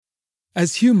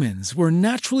As humans, we're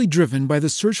naturally driven by the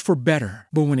search for better.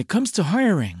 But when it comes to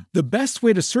hiring, the best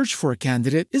way to search for a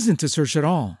candidate isn't to search at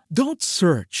all. Don't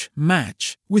search,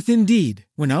 match with Indeed.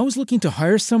 When I was looking to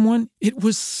hire someone, it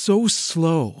was so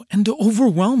slow and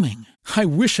overwhelming. I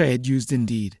wish I had used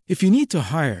Indeed. If you need to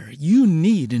hire, you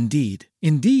need Indeed.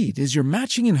 Indeed is your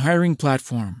matching and hiring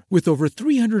platform with over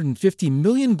 350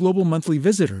 million global monthly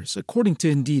visitors, according to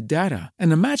Indeed data,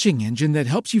 and a matching engine that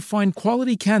helps you find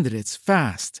quality candidates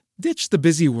fast. Ditch the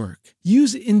busy work.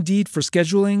 Use Indeed for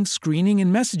scheduling, screening,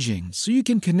 and messaging so you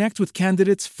can connect with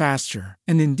candidates faster.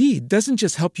 And Indeed doesn't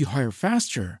just help you hire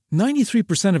faster.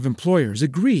 93% of employers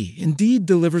agree Indeed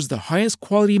delivers the highest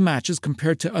quality matches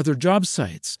compared to other job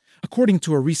sites, according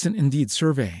to a recent Indeed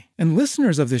survey. And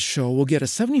listeners of this show will get a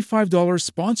 $75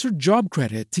 sponsored job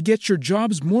credit to get your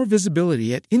jobs more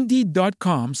visibility at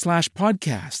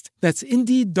Indeed.com/podcast. That's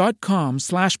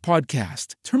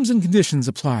Indeed.com/podcast. Terms and conditions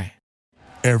apply.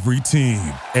 Every team,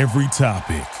 every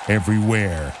topic,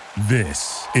 everywhere.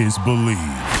 This is Believe.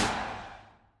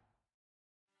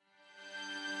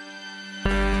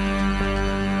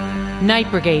 Night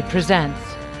Brigade presents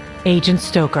Agent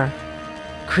Stoker,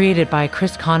 created by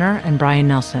Chris Connor and Brian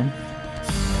Nelson.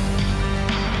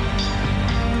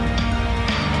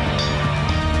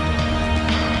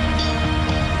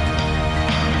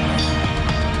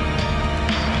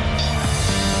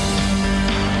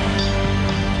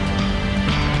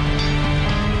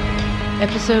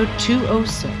 Episode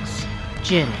 206,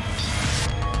 Jinn.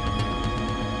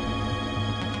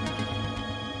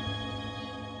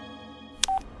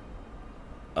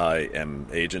 I am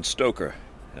Agent Stoker,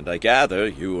 and I gather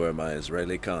you are my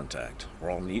Israeli contact,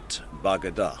 Ronit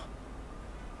Bagada.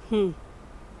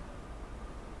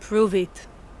 Prove it.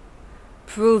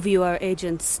 Prove you are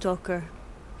Agent Stoker.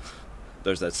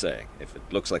 There's that saying, if it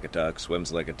looks like a duck,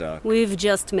 swims like a duck. We've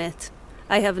just met.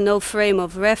 I have no frame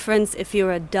of reference if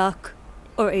you're a duck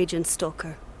or Agent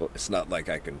Stoker. Well, it's not like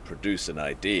I can produce an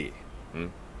ID.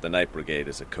 The Night Brigade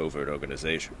is a covert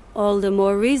organization. All the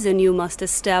more reason you must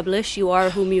establish you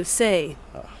are whom you say.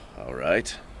 All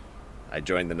right. I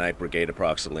joined the Night Brigade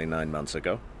approximately 9 months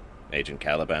ago. Agent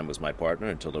Caliban was my partner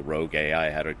until the rogue AI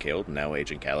had her killed. Now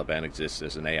Agent Caliban exists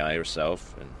as an AI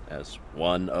herself and as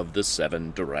one of the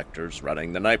 7 directors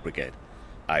running the Night Brigade.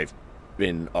 I've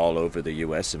been all over the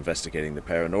U.S. investigating the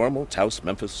paranormal, Taos,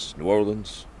 Memphis, New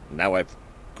Orleans. Now I've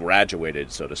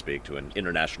graduated, so to speak, to an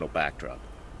international backdrop.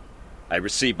 I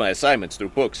received my assignments through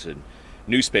books and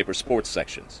newspaper sports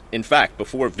sections. In fact,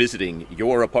 before visiting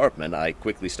your apartment, I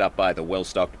quickly stopped by the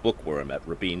well-stocked Bookworm at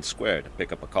Rabin Square to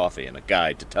pick up a coffee and a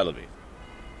guide to Tel Aviv.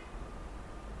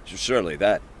 Surely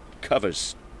that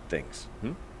covers things,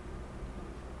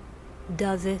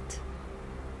 Does it?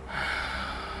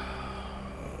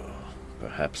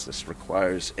 Perhaps this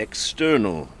requires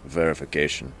external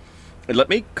verification. Let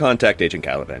me contact Agent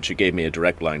Caliban. She gave me a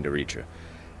direct line to reach her.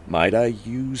 Might I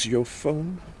use your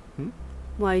phone?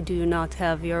 Why do you not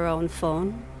have your own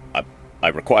phone? I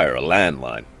require a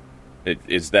landline.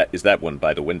 Is that one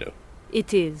by the window?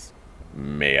 It is.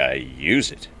 May I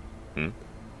use it?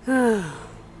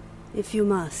 If you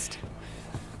must.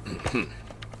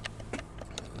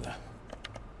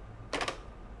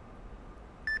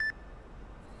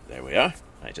 There we are.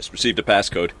 I just received a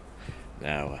passcode.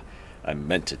 Now, I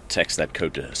meant to text that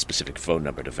code to a specific phone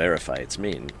number to verify it's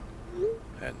me.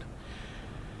 And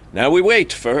now we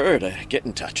wait for her to get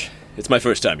in touch. It's my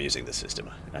first time using the system.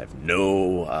 I have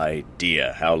no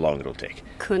idea how long it'll take.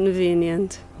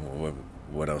 Convenient.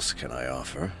 What else can I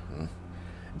offer?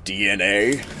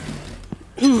 DNA?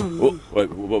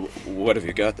 What have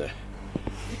you got there?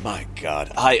 My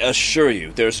God, I assure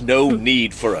you, there's no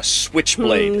need for a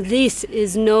switchblade. This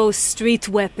is no street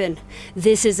weapon.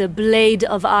 This is a blade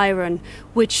of iron,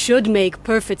 which should make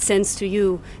perfect sense to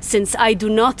you, since I do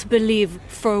not believe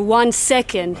for 1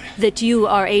 second that you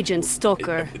are Agent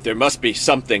Stoker. There must be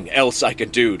something else I can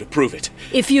do to prove it.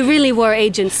 If you really were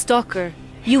Agent Stoker,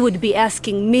 you would be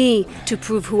asking me to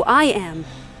prove who I am.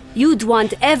 You'd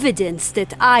want evidence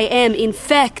that I am, in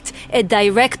fact, a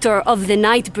director of the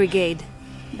Night Brigade.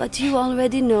 But you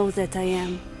already know that I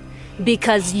am.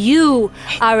 Because you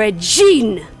are a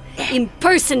Jinn,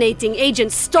 impersonating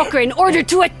Agent Stoker in order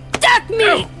to attack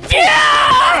me!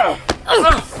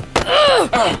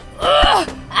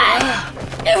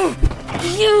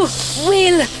 You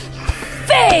will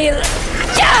fail!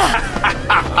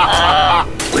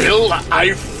 Will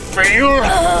I fail?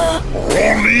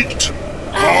 Ronit?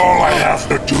 All I have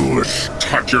to do is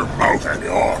touch your mouth and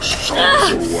your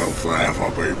soul will forever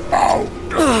be bound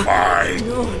to mine.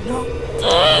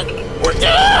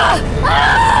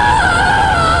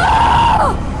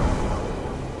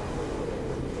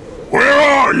 No. Where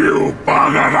are you,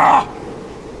 Bagada?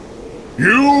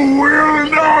 You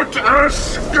will not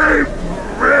escape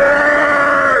me!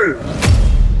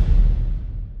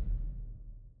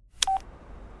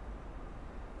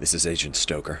 This is Agent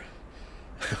Stoker.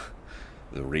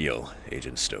 The real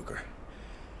Agent Stoker.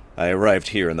 I arrived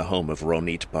here in the home of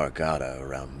Ronit Bargada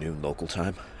around noon local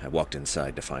time. I walked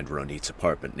inside to find Ronit's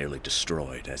apartment nearly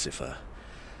destroyed, as if a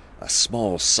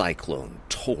small cyclone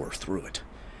tore through it.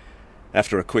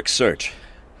 After a quick search,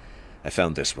 I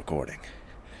found this recording.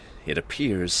 It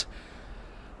appears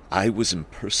I was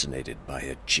impersonated by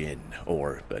a djinn,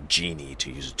 or a genie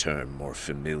to use a term more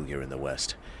familiar in the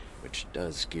West, which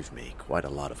does give me quite a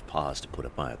lot of pause, to put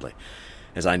it mildly,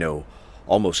 as I know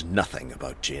almost nothing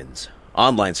about djinns.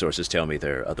 Online sources tell me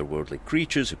they're otherworldly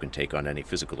creatures who can take on any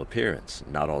physical appearance.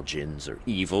 Not all djinns are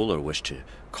evil or wish to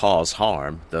cause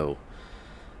harm, though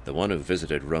the one who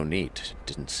visited Ronit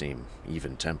didn't seem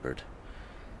even-tempered.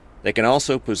 They can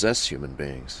also possess human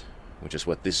beings, which is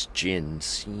what this djinn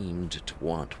seemed to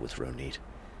want with Ronit.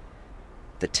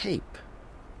 The tape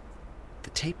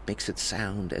makes it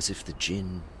sound as if the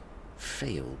djinn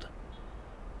failed.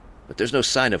 But there's no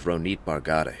sign of Ronit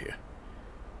Bargada here.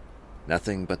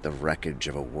 Nothing but the wreckage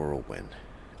of a whirlwind.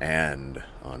 And,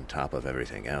 on top of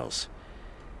everything else,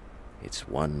 it's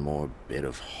one more bit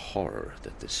of horror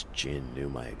that this djinn knew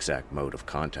my exact mode of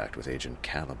contact with Agent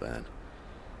Caliban.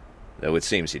 Though it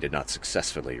seems he did not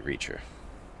successfully reach her.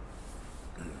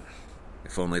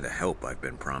 If only the help I've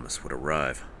been promised would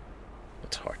arrive.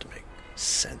 It's hard to make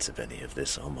sense of any of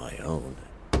this on my own.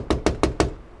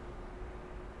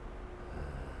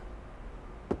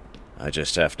 I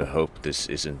just have to hope this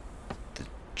isn't the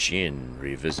djinn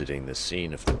revisiting the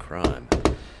scene of the crime.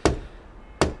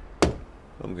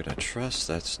 I'm gonna trust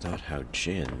that's not how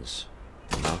djinns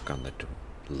knock on the door.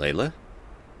 Layla?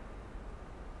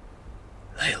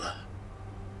 Layla.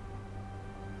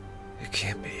 It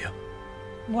can't be you.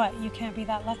 What, you can't be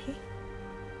that lucky?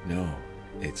 No,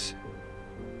 it's...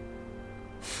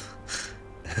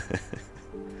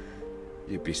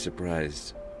 You'd be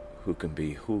surprised who can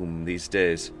be whom these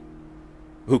days.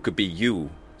 Who could be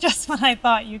you? Just when I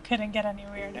thought you couldn't get any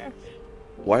weirder.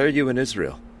 Why are you in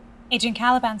Israel? Agent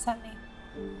Caliban sent me.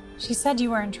 She said you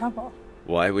were in trouble.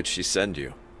 Why would she send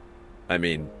you? I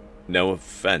mean, no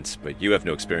offense, but you have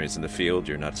no experience in the field.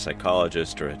 You're not a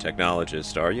psychologist or a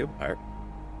technologist, are you?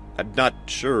 I'm not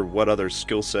sure what other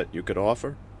skill set you could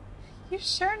offer. You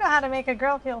sure know how to make a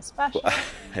girl feel special. Well,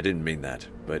 I didn't mean that,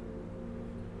 but...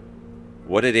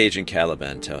 What did Agent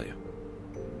Caliban tell you?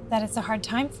 That it's a hard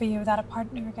time for you without a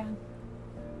partner again.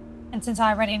 And since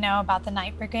I already know about the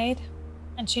Night Brigade,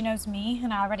 and she knows me,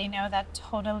 and I already know that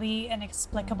totally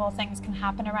inexplicable things can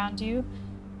happen around you,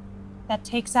 that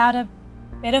takes out a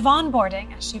bit of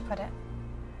onboarding, as she put it.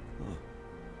 Huh.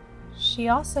 She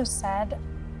also said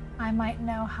I might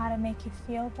know how to make you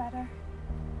feel better.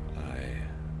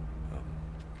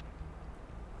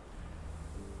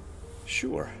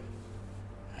 Sure.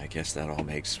 I guess that all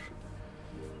makes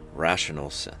rational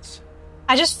sense.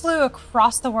 I just flew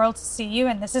across the world to see you,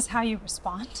 and this is how you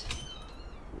respond?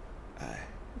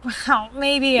 Well,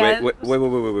 maybe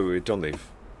Wait, don't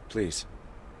leave. Please.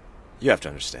 You have to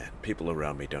understand, people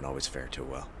around me don't always fare too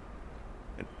well.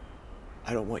 And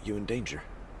I don't want you in danger.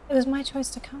 It was my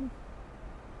choice to come.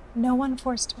 No one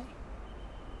forced me.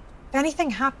 If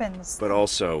anything happens... But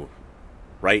also,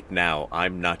 right now,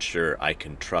 I'm not sure I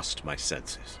can trust my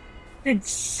senses. Did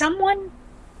someone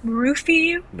roofie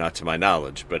you? Not to my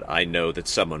knowledge, but I know that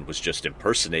someone was just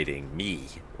impersonating me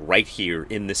right here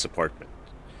in this apartment.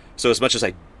 So as much as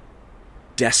I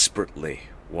desperately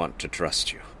want to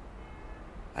trust you,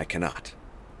 I cannot.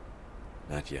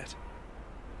 Not yet.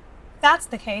 If that's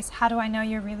the case, how do I know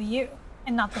you're really you,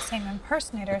 and not the same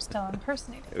impersonator still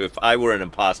impersonating? If I were an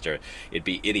imposter, it'd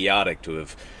be idiotic to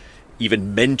have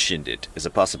even mentioned it as a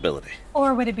possibility.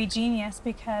 Or would it be genius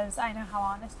because I know how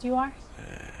honest you are?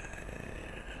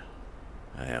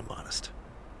 I am honest.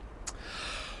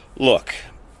 Look,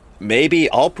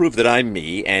 maybe I'll prove that I'm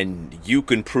me, and you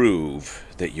can prove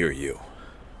that you're you.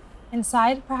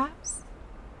 Inside, perhaps?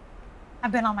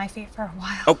 I've been on my feet for a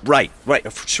while. Oh, right.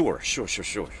 Sure.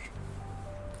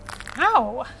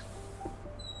 Ow!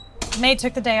 Maid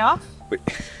took the day off? Wait,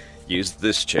 use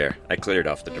this chair. I cleared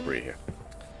off the debris here.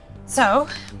 So,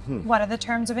 what are the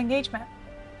terms of engagement?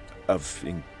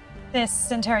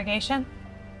 This interrogation?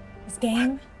 This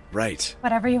game? Right.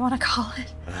 Whatever you want to call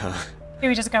it. Do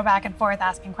we just go back and forth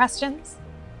asking questions?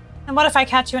 And what if I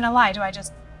catch you in a lie? Do I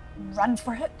just run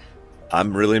for it?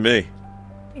 I'm really me.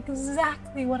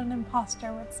 Exactly what an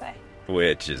imposter would say.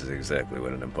 Which is exactly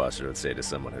what an imposter would say to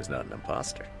someone who's not an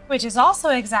imposter. Which is also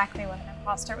exactly what an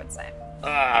imposter would say.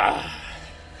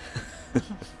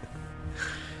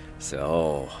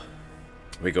 So,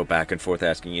 we go back and forth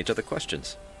asking each other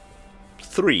questions.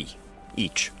 3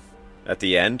 each. At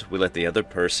the end, we let the other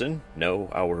person know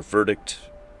our verdict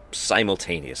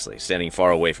simultaneously, standing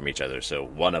far away from each other so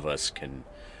one of us can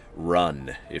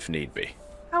run if need be.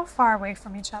 How far away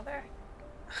from each other?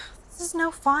 This is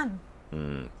no fun.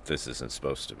 This isn't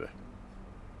supposed to be.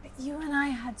 But you and I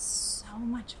had so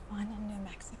much fun in New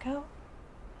Mexico.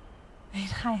 I mean,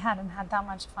 I hadn't had that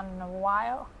much fun in a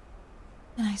while.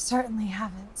 And I certainly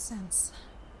haven't since.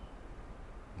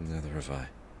 Neither have I.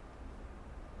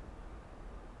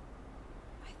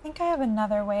 I think I have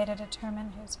another way to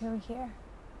determine who's who here.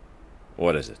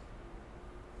 What is it?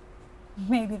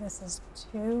 Maybe this is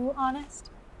too honest,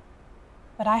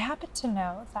 but I happen to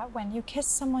know that when you kiss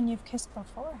someone you've kissed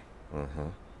before,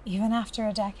 even after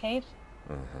a decade,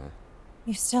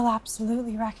 you still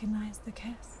absolutely recognize the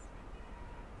kiss.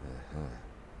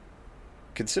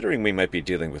 Considering we might be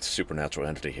dealing with supernatural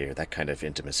entity here, that kind of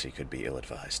intimacy could be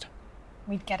ill-advised.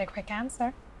 We'd get a quick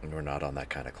answer. And we're not on that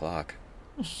kind of clock.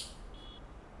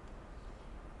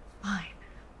 Fine.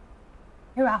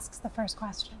 Who asks the first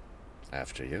question?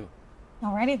 After you.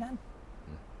 Alrighty then.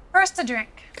 First a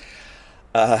drink.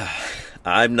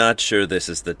 I'm not sure this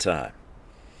is the time.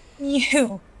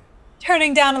 You.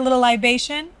 Turning down a little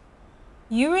libation?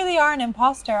 You really are an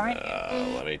imposter, aren't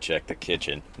you? Let me check the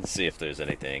kitchen and see if there's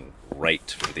anything right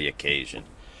for the occasion.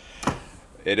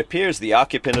 It appears the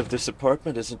occupant of this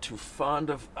apartment isn't too fond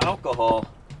of alcohol.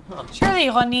 Surely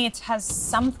Ronit has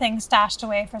something stashed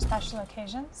away for special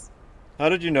occasions. How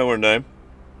did you know her name?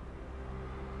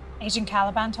 Agent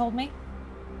Caliban told me.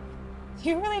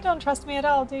 You really don't trust me at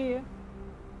all, do you?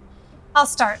 I'll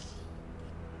start.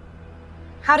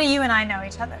 How do you and I know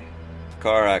each other?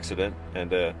 Car accident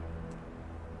and a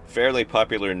fairly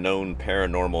popular known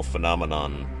paranormal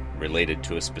phenomenon related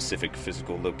to a specific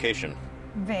physical location.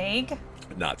 Vague.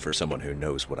 Not for someone who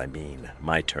knows what I mean.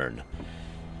 My turn.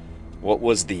 What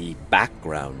was the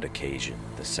background occasion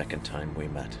the second time we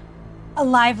met? A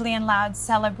lively and loud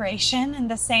celebration in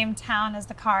the same town as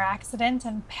the car accident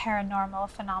and paranormal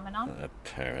phenomenon.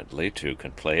 Apparently, two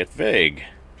can play it vague.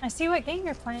 I see what game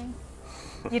you're playing.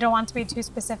 You don't want to be too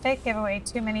specific, give away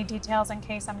too many details in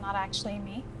case I'm not actually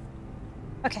me.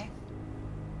 Okay.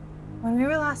 When we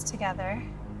were last together,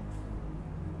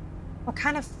 what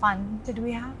kind of fun did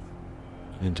we have?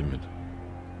 Intimate.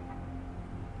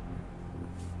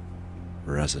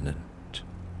 Resonant.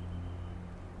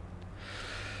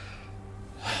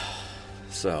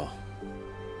 So,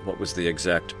 what was the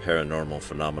exact paranormal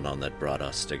phenomenon that brought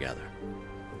us together?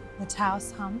 The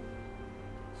Taos hum.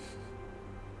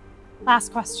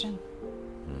 Last question.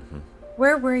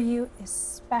 Where were you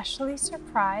especially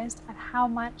surprised at how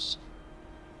much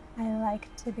I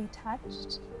like to be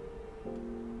touched?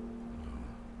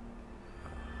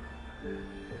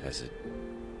 Has it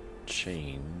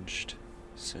changed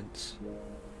since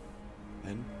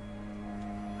then?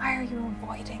 Why are you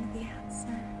avoiding the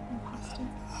answer, imposter?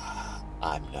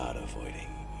 I'm not avoiding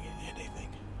anything.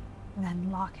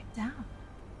 Then lock it down.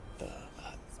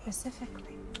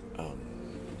 Specifically.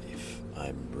 If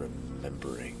I'm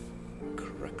remembering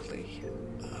correctly,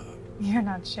 You're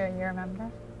not sure you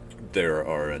remember? there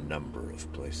are a number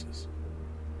of places.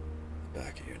 The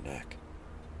back of your neck.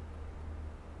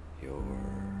 Your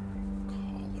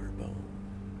collarbone.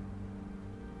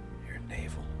 Your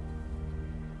navel.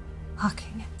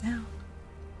 Locking it down.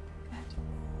 Good.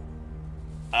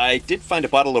 I did find a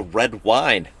bottle of red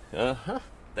wine.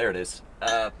 There it is.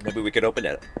 Maybe we could open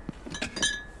it.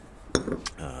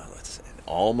 Let's see. An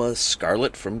Alma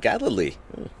Scarlet from Galilee.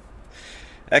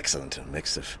 Excellent. A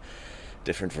mix of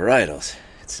different varietals.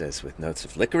 It says with notes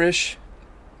of licorice,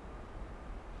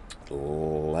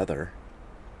 leather,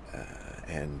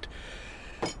 and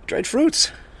dried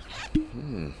fruits.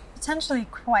 Potentially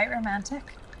quite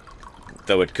romantic.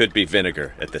 Though it could be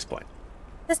vinegar at this point.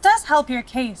 This does help your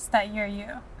case that you're you.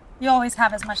 You always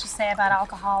have as much to say about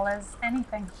alcohol as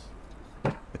anything.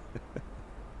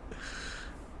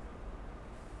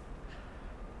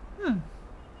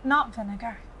 Not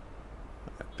vinegar.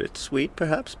 A bit sweet,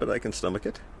 perhaps, but I can stomach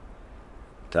it.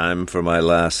 Time for my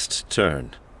last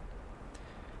turn.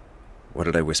 What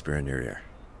did I whisper in your ear?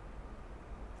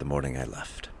 The morning I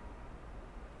left.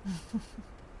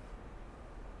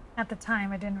 At the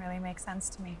time, it didn't really make sense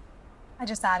to me. I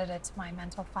just added it to my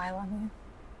mental file on you.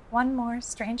 One more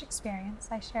strange experience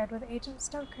I shared with Agent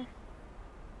Stoker.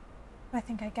 But I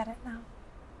think I get it now.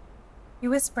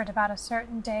 You whispered about a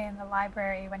certain day in the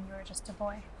library when you were just a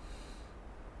boy.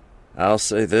 I'll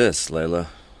say this, Layla.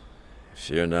 If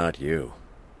you're not you,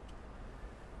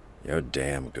 you're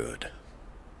damn good.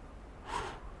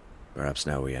 Perhaps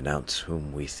now we announce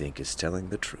whom we think is telling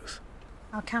the truth.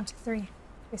 I'll count to 3.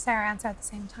 We say our answer at the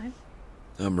same time.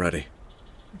 I'm ready.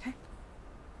 Okay.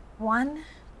 1,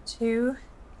 2,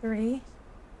 3.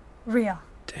 Real.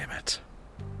 Damn it.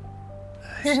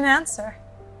 You didn't answer.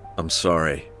 I'm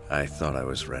sorry. I thought I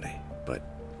was ready, but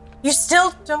You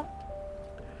still don't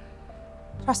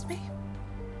trust me?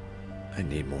 I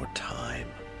need more time.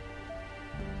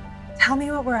 Tell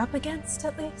me what we're up against,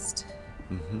 at least.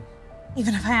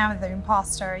 Even if I am the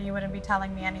imposter, you wouldn't be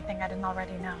telling me anything I didn't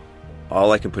already know.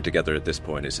 All I can put together at this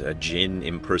point is a Jinn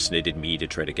impersonated me to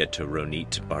try to get to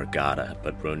Ronit Bargata,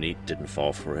 but Ronit didn't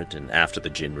fall for it, and after the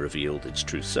Jinn revealed its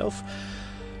true self,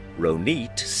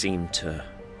 Ronit seemed to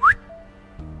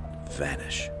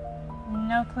vanish.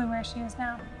 No clue where she is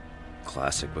now.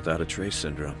 Classic without a trace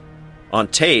syndrome. On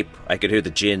tape, I could hear the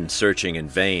Jinn searching in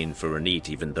vain for Ronit,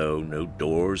 even though no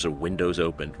doors or windows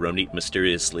opened. Ronit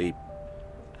mysteriously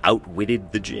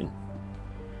outwitted the Jinn.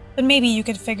 But maybe you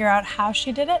could figure out how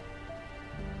she did it?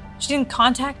 She didn't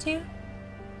contact you?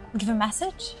 Give a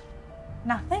message?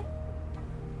 Nothing?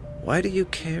 Why do you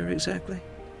care exactly?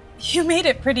 You made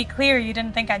it pretty clear you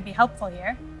didn't think I'd be helpful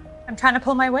here. I'm trying to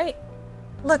pull my weight.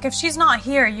 Look, if she's not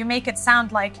here, you make it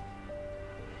sound like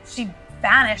she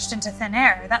vanished into thin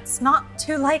air. That's not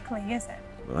too likely, is it?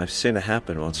 Well, I've seen it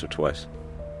happen once or twice.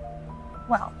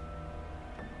 Well,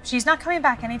 if she's not coming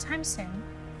back anytime soon,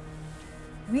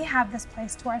 we have this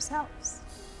place to ourselves.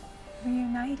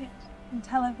 Reunited in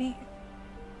Tel Aviv.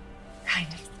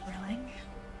 Kind of thrilling.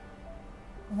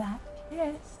 That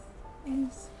kiss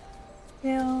is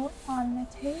still on the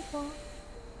table.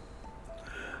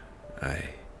 I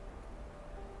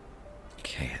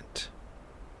can't.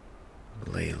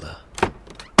 Layla.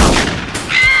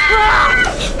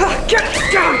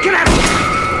 Get down! Get out!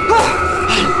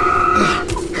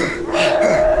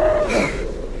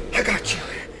 I got you.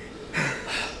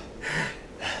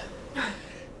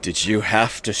 Did you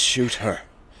have to shoot her?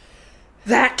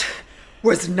 That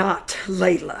was not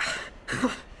Layla.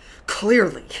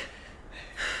 Clearly.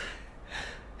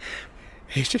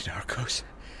 Agent Arcos.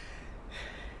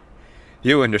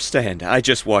 You understand, I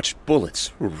just watched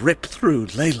bullets rip through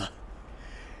Layla.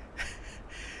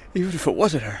 Even if it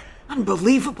wasn't her.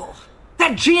 Unbelievable.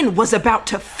 That Jinn was about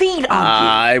to feed on you.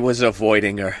 I was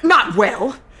avoiding her. Not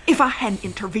well. If I hadn't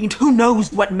intervened, who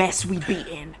knows what mess we'd be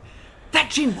in. That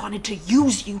Jinn wanted to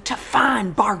use you to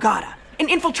find Bargata and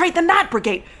infiltrate the Night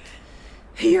Brigade.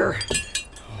 Here.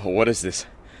 What is this?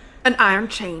 An iron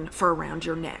chain for around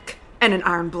your neck. And an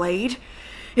iron blade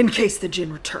in case the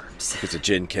Jinn returns. Because the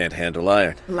Jinn can't handle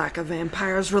iron. Like a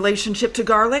vampire's relationship to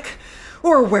garlic,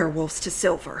 or a werewolf's to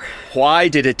silver. Why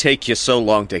did it take you so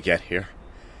long to get here?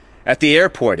 At the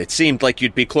airport, it seemed like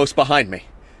you'd be close behind me.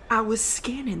 I was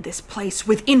scanning this place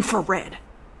with infrared.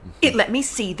 It let me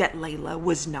see that Layla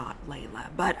was not Layla,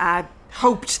 but I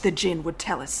hoped the Jinn would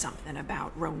tell us something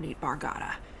about Ronit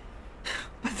Bargata.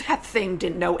 But that thing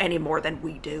didn't know any more than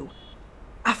we do.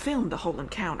 I filmed the whole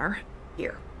encounter.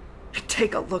 Here,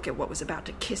 take a look at what was about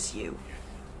to kiss you.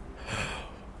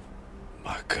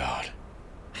 My God.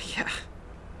 Yeah.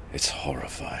 It's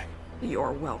horrifying.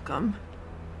 You're welcome.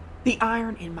 The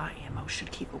iron in my ammo should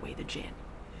keep away the Jinn.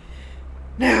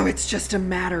 Now it's just a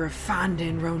matter of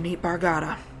finding Ronit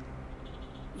Bargata.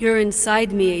 You're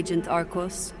inside me, Agent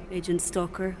Arcos, Agent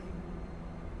Stalker.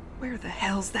 Where the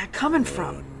hell's that coming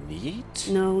from? Neat?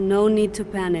 No need to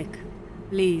panic.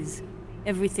 Please.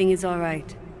 Everything is all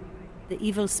right. The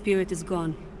evil spirit is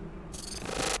gone.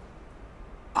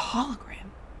 A hologram?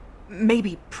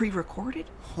 Maybe pre-recorded?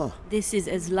 This is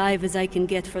as live as I can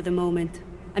get for the moment.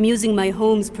 I'm using my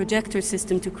home's projector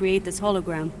system to create this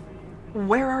hologram.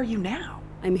 Where are you now?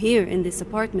 I'm here in this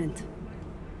apartment.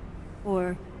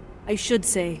 Or, I should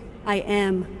say, I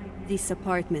am this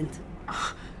apartment.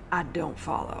 I don't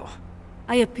follow.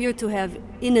 I appear to have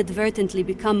inadvertently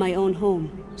become my own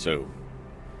home. So,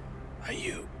 are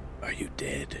you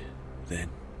dead, then?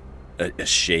 A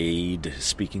shade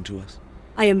speaking to us?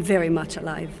 I am very much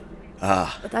alive.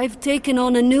 Ah. But I've taken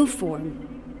on a new form.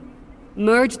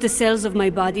 Merged the cells of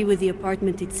my body with the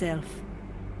apartment itself.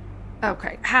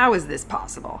 Okay, how is this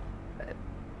possible?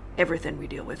 Everything we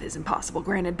deal with is impossible,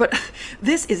 granted, but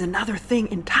this is another thing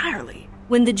entirely.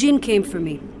 When the Jinn came for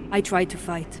me, I tried to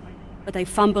fight, but I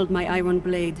fumbled my iron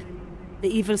blade. The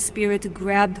evil spirit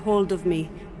grabbed hold of me,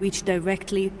 reached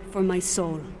directly for my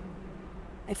soul.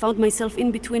 I found myself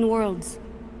in between worlds,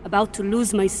 about to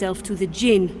lose myself to the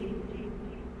Jinn,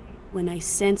 when I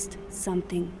sensed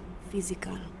something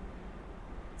physical.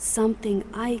 Something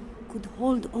I could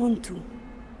hold on to.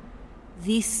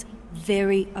 This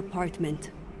very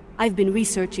apartment. I've been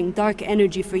researching dark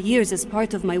energy for years as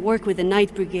part of my work with the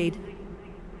Night Brigade.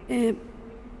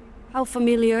 How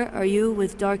familiar are you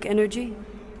with dark energy?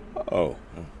 Oh,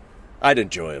 I'd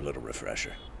enjoy a little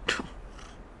refresher.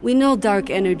 We know dark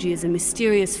energy is a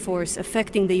mysterious force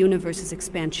affecting the universe's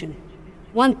expansion.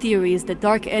 One theory is that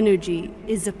dark energy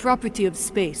is a property of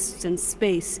space, since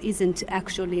space isn't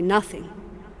actually nothing.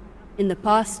 In the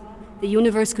past, the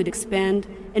universe could expand,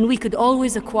 and we could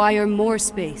always acquire more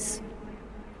space.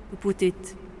 To put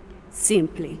it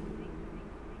simply.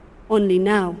 Only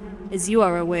now, as you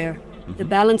are aware, the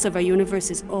balance of our universe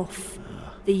is off.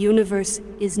 The universe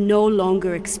is no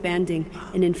longer expanding,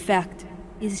 and in fact,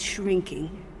 is shrinking.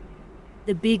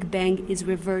 The Big Bang is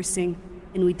reversing,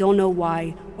 and we don't know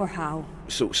why or how.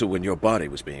 So when your body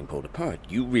was being pulled apart,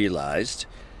 you realized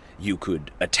you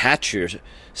could attach your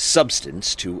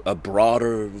substance to a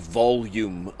broader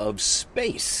volume of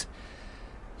space.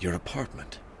 Your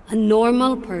apartment. A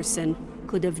normal person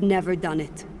could have never done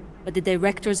it, but the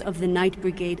directors of the Night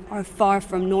Brigade are far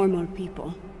from normal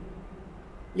people.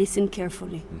 Listen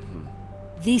carefully.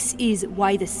 This is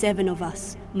why the 7 of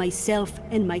us, myself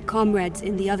and my comrades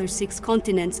in the other 6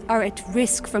 continents, are at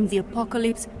risk from the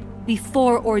apocalypse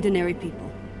before ordinary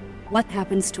people. What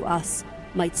happens to us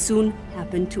might soon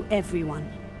happen to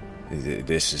everyone.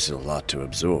 This is a lot to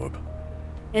absorb.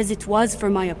 As it was for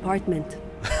my apartment.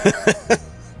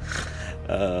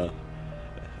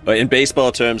 In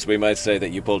baseball terms, we might say that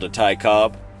you pulled a Ty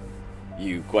Cobb.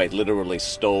 You quite literally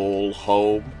stole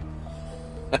home.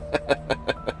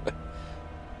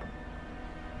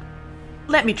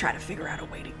 Let me try to figure out a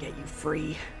way to get you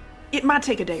free. It might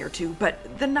take a day or two,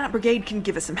 but the Night Brigade can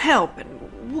give us some help,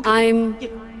 and we'll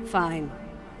I'm fine.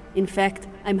 In fact,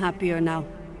 I'm happier now.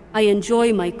 I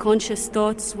enjoy my conscious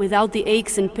thoughts without the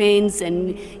aches and pains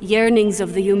and yearnings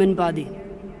of the human body.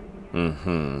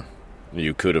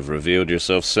 You could have revealed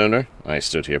yourself sooner. I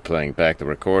stood here playing back the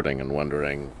recording and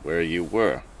wondering where you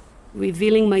were.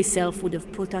 Revealing myself would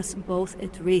have put us both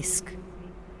at risk.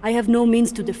 I have no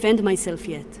means to defend myself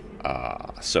yet.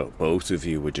 So both of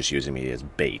you were just using me as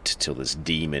bait till this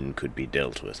demon could be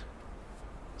dealt with.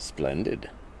 Splendid.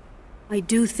 I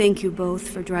do thank you both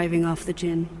for driving off the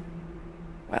Jinn.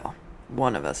 Well,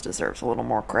 one of us deserves a little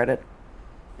more credit.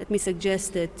 Let me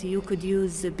suggest that you could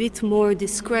use a bit more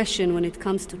discretion when it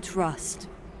comes to trust,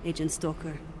 Agent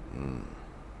Stalker.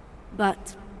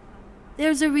 But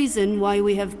there's a reason why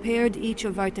we have paired each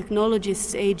of our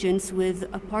technologists' agents with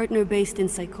a partner based in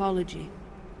psychology.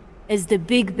 As the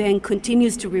Big Bang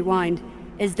continues to rewind,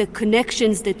 as the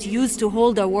connections that used to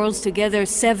hold our worlds together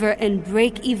sever and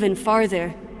break even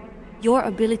farther, your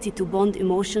ability to bond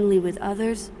emotionally with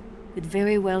others could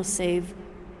very well save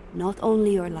not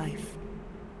only your life,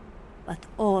 but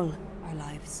all our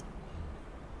lives.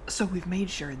 So we've made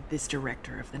sure this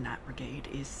director of the Night Brigade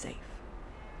is safe.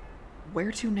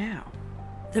 Where to now?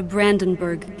 The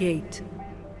Brandenburg Gate.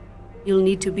 You'll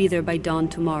need to be there by dawn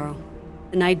tomorrow.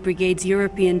 The Night Brigade's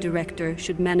European director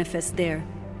should manifest there.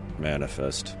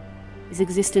 Manifest? His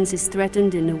existence is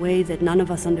threatened in a way that none of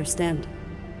us understand.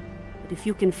 But if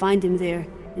you can find him there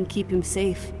and keep him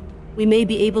safe, we may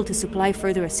be able to supply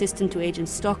further assistance to Agent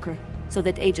Stalker, so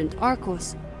that Agent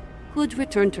Arcos could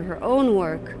return to her own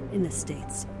work in the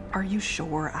States. Are you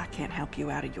sure I can't help you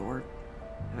out of your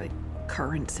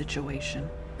current situation?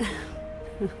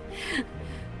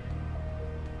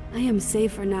 I am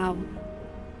safer now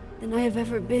than I have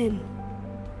ever been.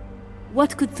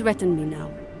 What could threaten me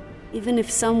now? Even if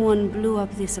someone blew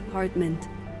up this apartment,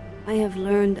 I have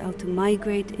learned how to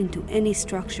migrate into any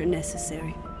structure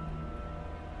necessary.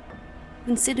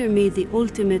 Consider me the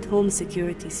ultimate home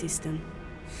security system.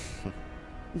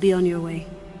 Be on your way.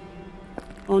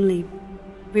 Only,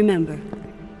 remember,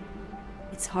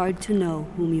 it's hard to know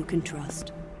whom you can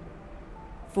trust.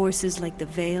 Forces like the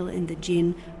Veil and the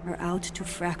Jinn are out to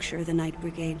fracture the Night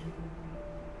Brigade.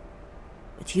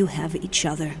 But you have each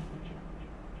other.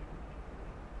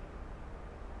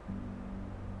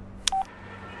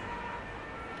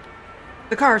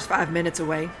 The car's 5 minutes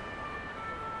away.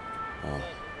 Oh.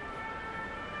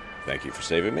 Thank you for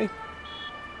saving me.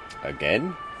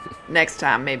 Again? Next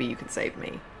time, maybe you can save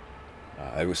me.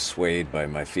 I was swayed by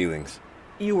my feelings.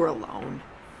 You were alone.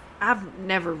 I've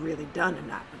never really done a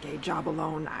Night Brigade job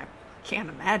alone. I can't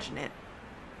imagine it.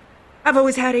 I've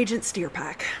always had Agent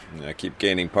Steerpack. I keep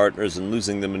gaining partners and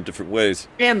losing them in different ways.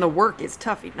 And the work is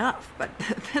tough enough, but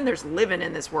then there's living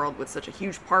in this world with such a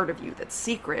huge part of you that's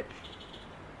secret.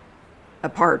 A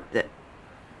part that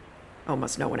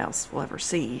almost no one else will ever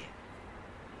see.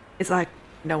 It's like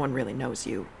no one really knows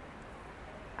you.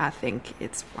 I think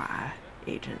it's why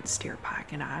Agent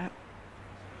Steerpack and I...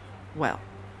 well...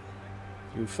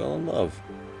 You fell in love.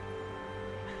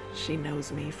 She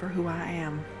knows me for who I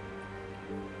am.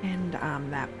 And I'm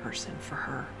that person for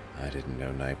her. I didn't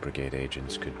know Night Brigade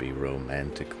agents could be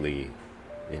romantically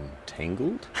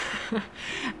entangled.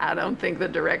 I don't think the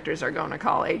directors are going to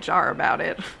call HR about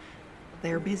it.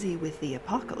 They're busy with the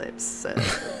apocalypse.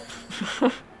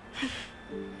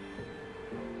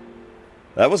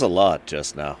 That was a lot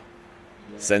just now.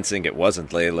 Sensing it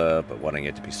wasn't Layla, but wanting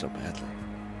it to be so badly.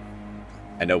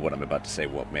 I know what I'm about to say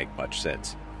won't make much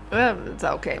sense. Well, it's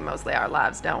okay. Mostly our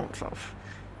lives don't, so...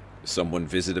 Someone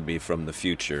visited me from the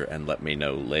future and let me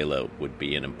know Layla would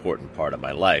be an important part of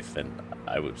my life, and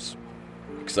I was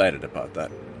excited about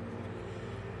that.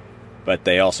 But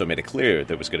they also made it clear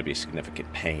there was going to be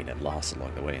significant pain and loss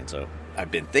along the way, and so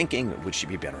I've been thinking, would she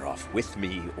be better off with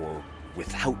me or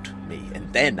without me?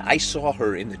 And then I saw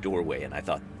her in the doorway, and I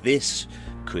thought this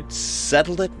could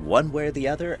settle it one way or the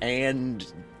other, and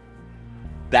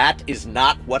that is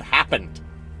not what happened.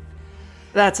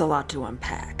 That's a lot to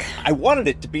unpack. I wanted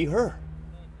it to be her.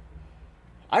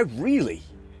 I wanted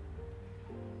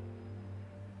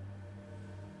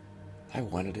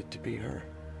it to be her.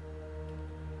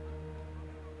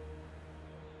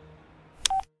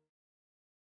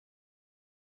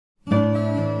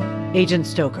 Agent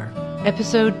Stoker,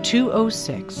 Episode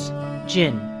 206,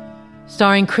 Jinn.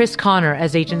 Starring Chris Connor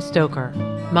as Agent Stoker,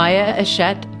 Maya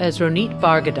Eshet as Ronit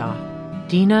Bargada,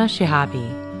 Dina Shihabi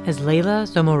as Layla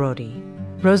Zomorodi,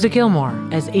 Rosa Gilmore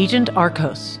as Agent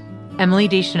Arcos, Emily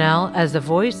Deschanel as the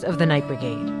voice of the Night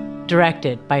Brigade.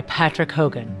 Directed by Patrick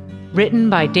Hogan. Written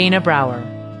by Dana Brower.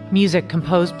 Music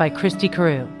composed by Christy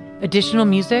Carew. Additional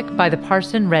music by the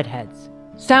Parson Redheads.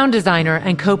 Sound designer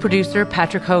and co-producer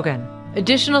Patrick Hogan.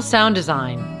 Additional sound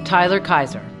design, Tyler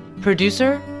Kaiser.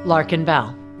 Producer, Larkin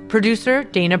Bell. Producer,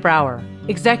 Dana Brower.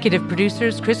 Executive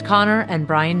producers, Chris Connor and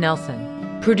Brian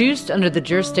Nelson. Produced under the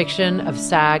jurisdiction of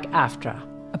SAG-AFTRA.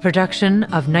 A production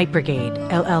of Night Brigade,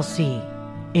 LLC.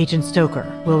 Agent Stoker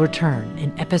will return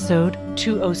in Episode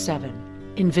 207,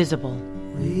 Invisible.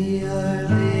 We are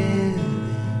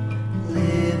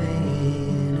living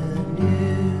in a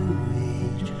new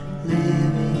age,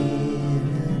 living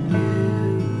in a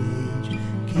new age,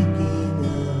 kicking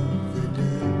up the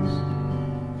dust.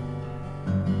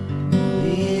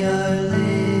 We are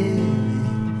living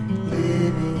in a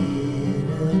new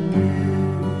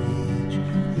age,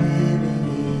 living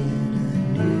in a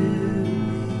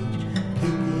new age,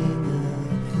 kicking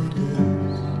up the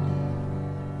dust.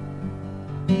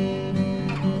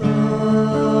 Oh,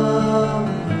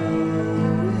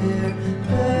 we're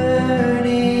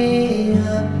burning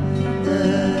up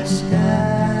the sky.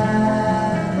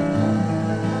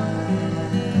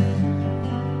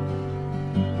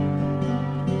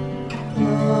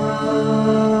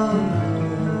 Oh,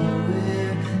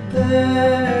 we're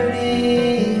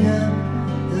burning up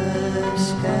the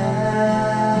sky.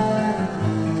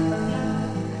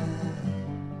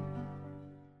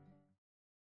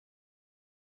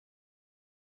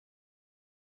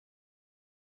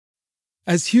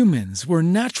 As humans, we're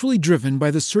naturally driven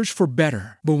by the search for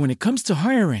better. But when it comes to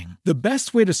hiring, the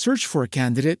best way to search for a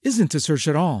candidate isn't to search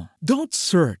at all. Don't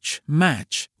search,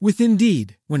 match with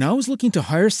Indeed. When I was looking to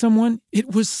hire someone,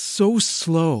 it was so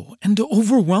slow and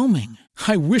overwhelming.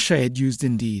 I wish I had used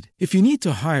Indeed. If you need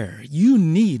to hire, you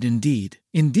need Indeed.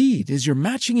 Indeed is your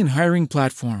matching and hiring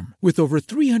platform with over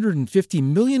 350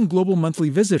 million global monthly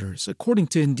visitors, according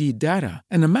to Indeed data,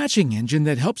 and a matching engine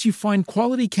that helps you find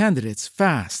quality candidates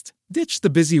fast. Ditch the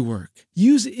busy work.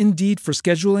 Use Indeed for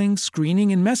scheduling,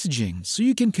 screening, and messaging so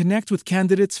you can connect with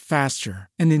candidates faster.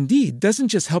 And Indeed doesn't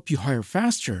just help you hire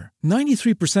faster.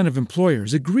 93% of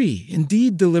employers agree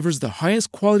Indeed delivers the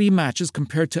highest quality matches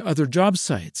compared to other job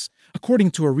sites,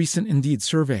 according to a recent Indeed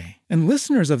survey. And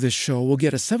listeners of this show will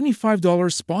get a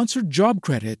 $75 sponsored job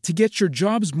credit to get your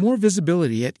jobs more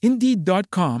visibility at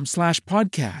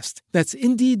Indeed.com/podcast. That's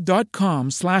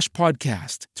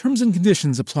Indeed.com/podcast. Terms and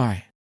conditions apply.